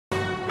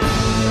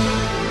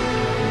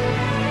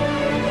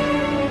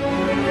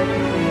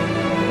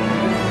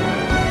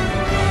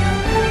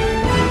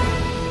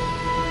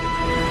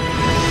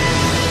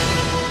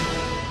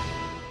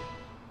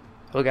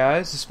Hello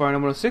guys, this is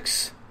Spartan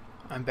M106.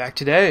 I'm back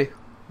today.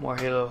 More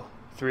Halo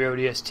 3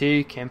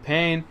 ODST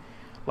campaign.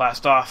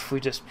 Last off, we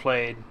just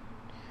played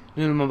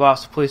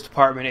Boston Police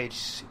Department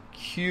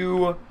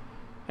HQ.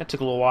 That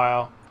took a little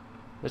while.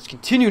 Let's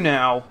continue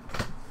now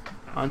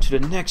on to the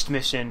next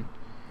mission,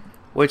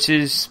 which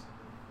is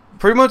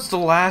pretty much the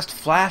last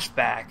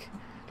flashback.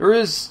 There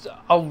is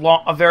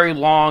a very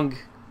long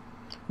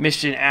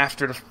mission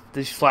after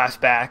these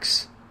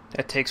flashbacks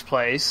that takes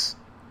place.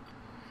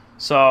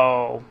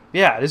 So,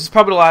 yeah, this is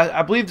probably the last,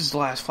 I believe this is the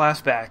last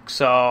flashback,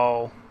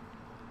 so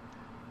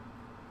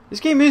this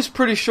game is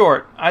pretty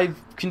short. I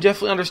can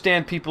definitely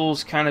understand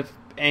people's kind of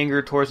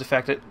anger towards the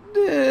fact that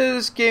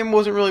this game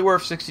wasn't really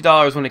worth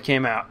 $60 when it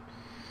came out.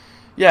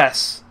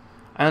 Yes,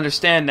 I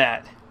understand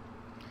that.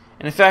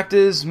 And the fact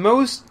is,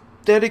 most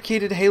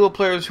dedicated Halo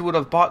players who would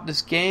have bought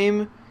this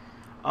game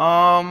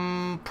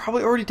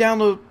probably already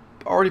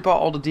bought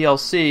all the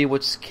DLC,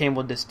 which came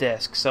with this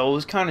disc, so it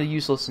was kind of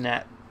useless in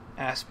that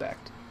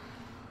aspect.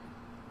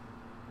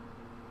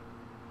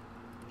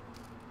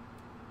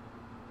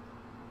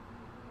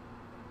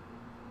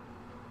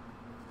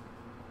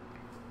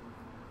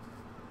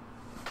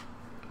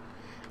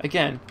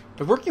 Again,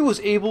 the rookie was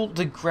able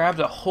to grab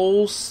the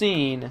whole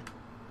scene.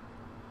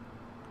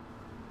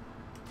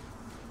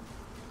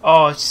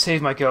 Oh, it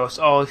saved my ghost.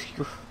 Oh,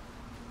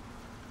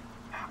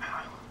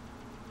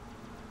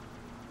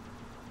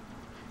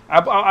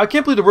 I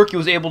can't believe the rookie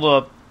was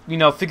able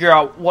to, figure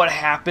out what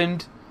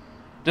happened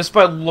just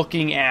by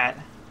looking at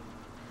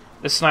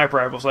the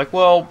sniper. I was like,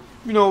 well,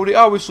 they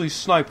obviously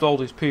sniped all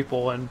these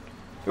people, and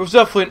there was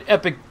definitely an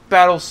epic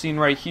battle scene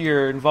right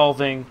here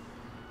involving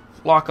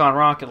lock-on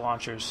rocket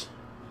launchers.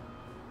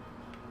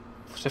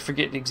 I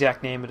forget the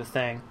exact name of the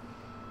thing.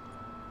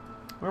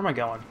 Where am I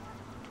going?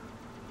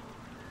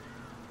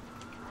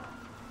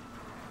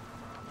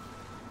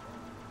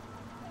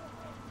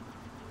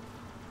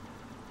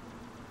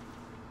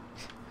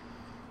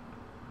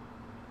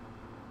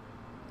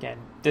 Again,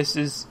 this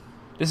is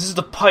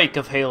the Pike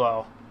of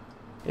Halo.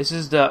 This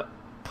is the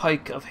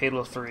Pike of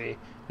Halo 3,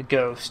 the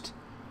Ghost.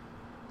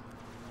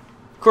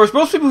 Of course,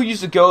 most people who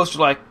use the Ghost are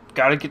like,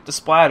 gotta get the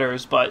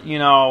splatters, but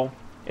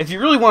if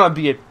you really want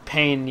to be a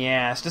pain in the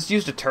ass, just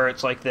use the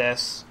turrets like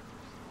this.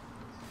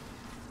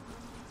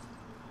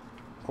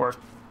 Of course,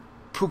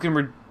 who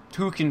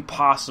can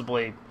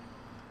possibly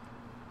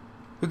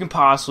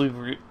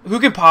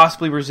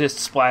resist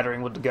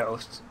splattering with the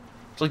Ghost?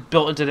 It's like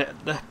built into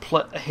the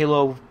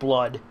Halo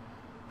blood.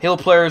 Halo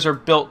players are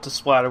built to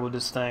splatter with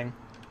this thing.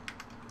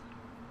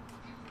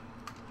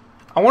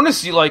 I want to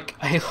see like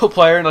a Halo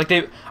player, like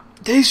they've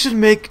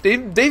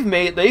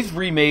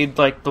remade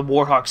like the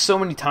Warhawk so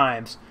many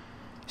times.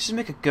 Should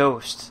make a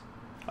ghost.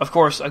 Of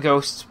course, a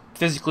ghost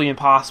physically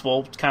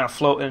impossible. It's kind of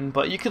floating,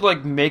 but you could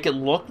like make it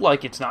look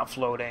like it's not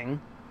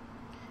floating,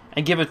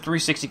 and give it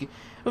 360.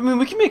 I mean,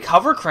 we can make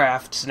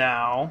hovercrafts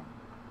now.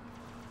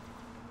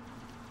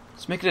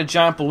 Let's make it a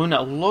giant balloon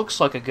that looks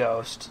like a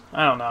ghost.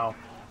 I don't know.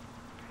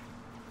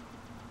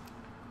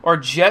 Or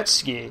jet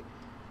ski.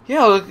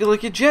 Yeah,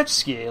 like a jet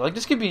ski. Like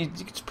this could be. You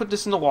could just put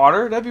this in the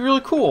water. That'd be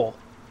really cool.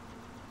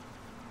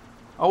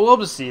 I would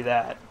love to see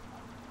that.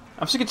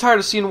 I'm sick and tired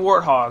of seeing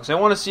warthogs. I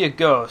want to see a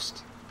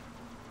ghost.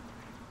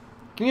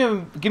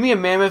 Give me a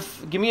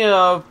mammoth. Give me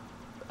a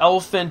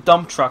elephant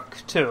dump truck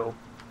too,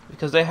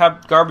 because they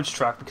have garbage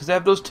truck. Because they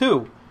have those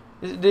too.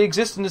 They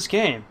exist in this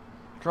game.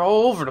 They're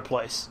all over the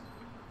place.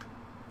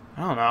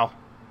 I don't know.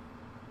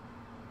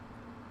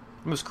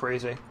 It was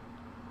crazy.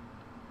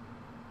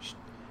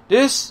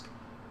 This.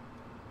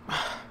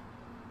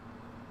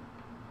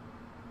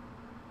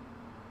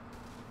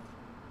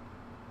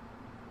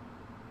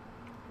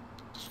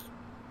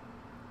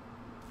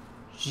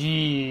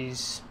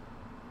 Jeez.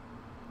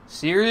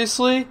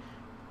 Seriously?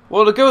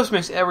 Well, the Ghost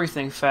makes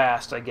everything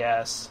fast, I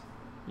guess.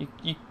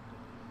 You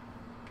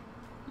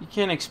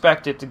can't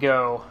expect it to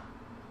go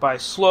by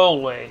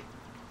slowly.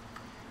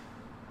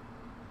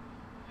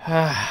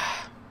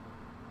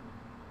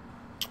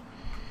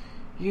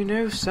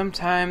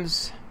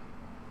 Sometimes...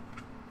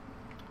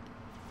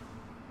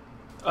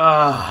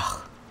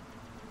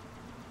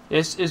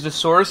 This is the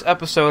shortest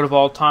episode of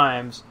all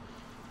times,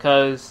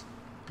 because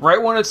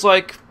right when it's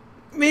like,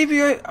 right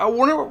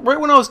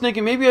when I was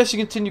thinking maybe I should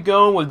continue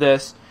going with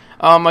this,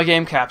 my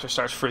game capture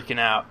starts freaking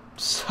out.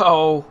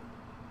 So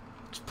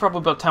it's probably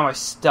about time I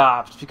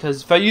stopped,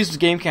 because if I use the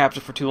game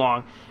capture for too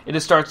long, it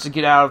just starts to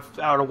get out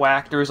of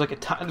whack. There's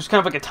kind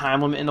of like a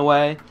time limit in the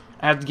way.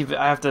 I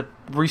have to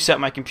reset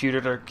my computer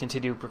to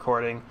continue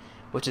recording,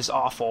 which is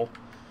awful.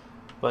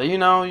 But you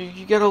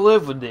gotta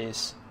live with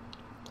these.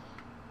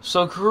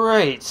 So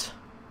great.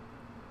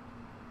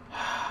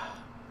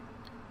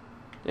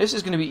 This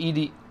is gonna be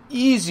the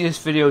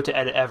easiest video to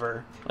edit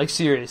ever. Like,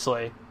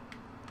 seriously.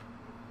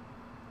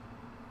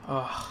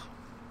 Ugh.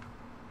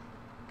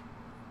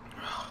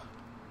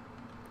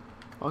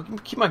 Well,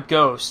 keep my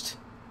ghost.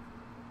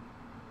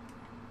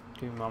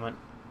 Give me a moment.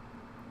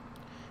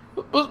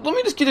 Let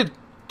me just get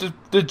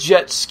the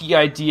jet ski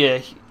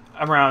idea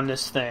around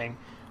this thing.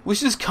 We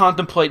should just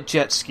contemplate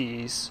jet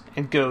skis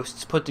and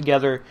ghosts put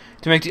together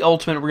to make the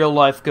ultimate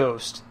real-life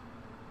ghost.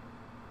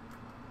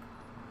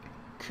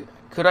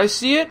 Could I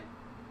see it?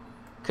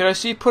 Could I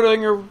see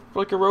putting a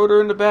rotor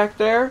in the back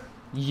there?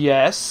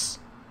 Yes.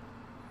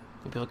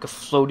 Maybe like a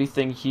floaty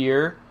thing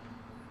here.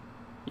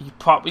 You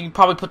can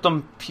probably put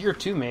them here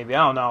too. Maybe,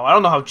 I don't know. I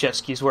don't know how jet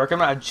skis work. I'm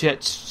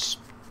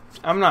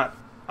not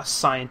a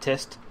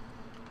scientist.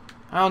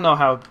 I don't know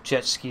how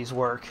jet skis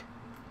work.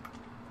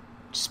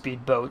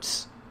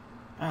 Speedboats.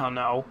 I don't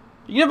know.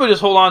 You can never just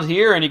hold on to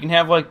here, and you can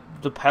have like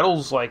the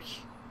pedals like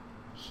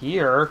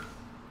here.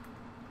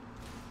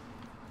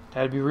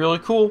 That'd be really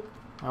cool.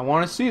 I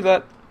want to see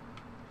that.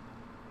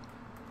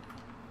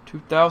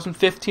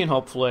 2015,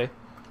 hopefully.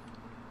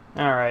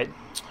 Alright.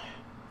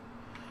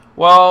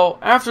 Well,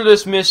 after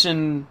this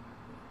mission,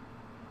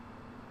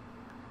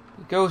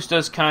 the ghost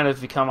does kind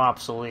of become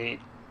obsolete,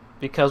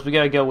 because we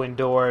gotta go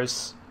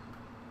indoors.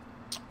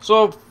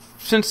 So,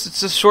 since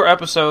it's a short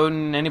episode,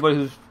 and anybody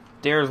who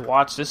dares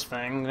watch this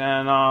thing,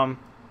 then,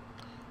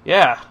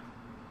 yeah.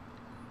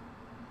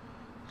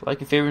 Like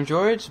and favorite,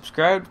 enjoyed,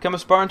 subscribe, become a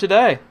Spartan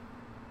today.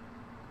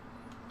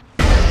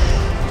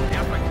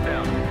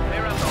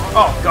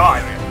 Oh,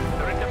 God.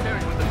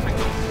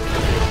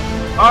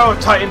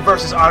 Auto Titan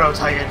versus Auto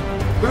Titan.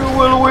 Who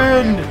will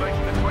win?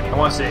 I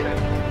want to see it.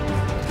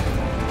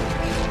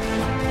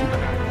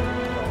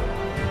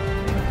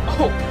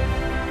 Oh.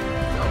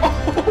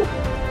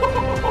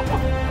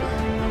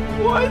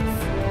 What?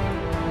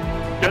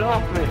 Get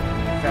off me.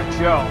 Fat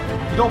Joe.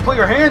 You don't put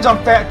your hands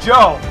on Fat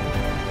Joe.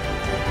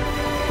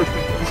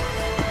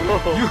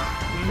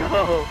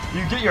 No.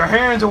 You get your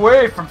hands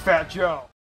away from Fat Joe.